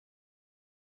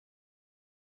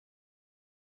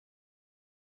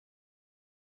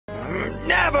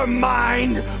Never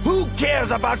mind! Who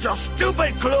cares about your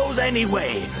stupid clothes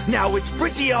anyway? Now it's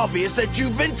pretty obvious that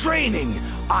you've been training.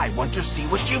 I want to see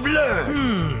what you've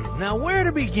learned. Now where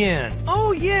to begin?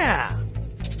 Oh yeah!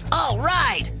 All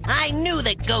right! I knew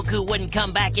that Goku wouldn't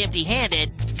come back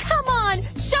empty-handed. Come on,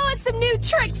 show us some new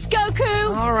tricks,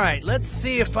 Goku! All right, let's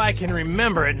see if I can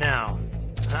remember it now.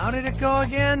 How did it go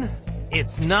again?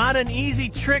 It's not an easy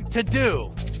trick to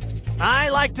do. I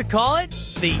like to call it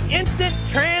the instant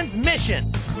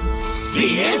transmission.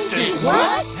 The instant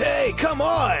what? Hey, come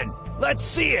on! Let's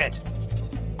see it!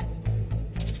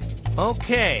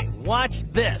 Okay, watch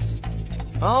this.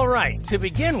 All right, to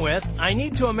begin with, I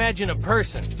need to imagine a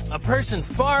person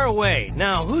far away.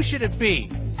 Now, who should it be?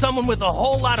 Someone with a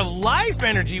whole lot of life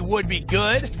energy would be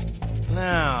good.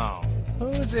 Now,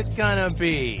 who's it gonna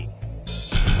be?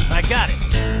 I got it.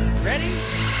 Ready?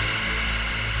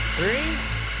 3,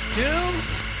 2,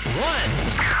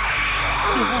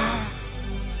 1.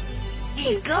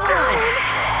 He's gone!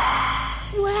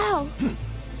 Wow.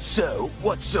 So,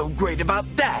 what's so great about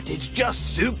that? It's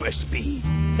just super speed.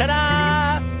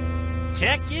 Ta-da!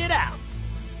 Check it out.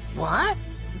 What?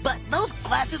 But those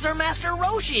glasses are Master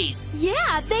Roshi's.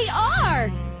 Yeah, they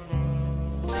are!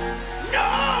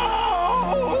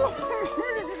 No!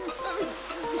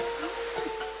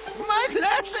 My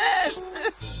glasses!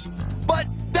 But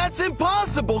that's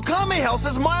impossible! Kame House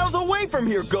is miles away from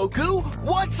here, Goku!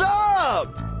 What's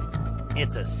up?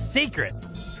 It's a secret.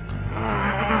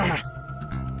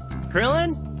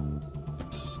 Krillin?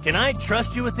 Can I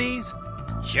trust you with these?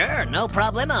 Sure, no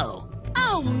problemo.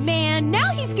 Oh man,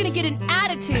 now he's gonna get an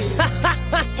attitude.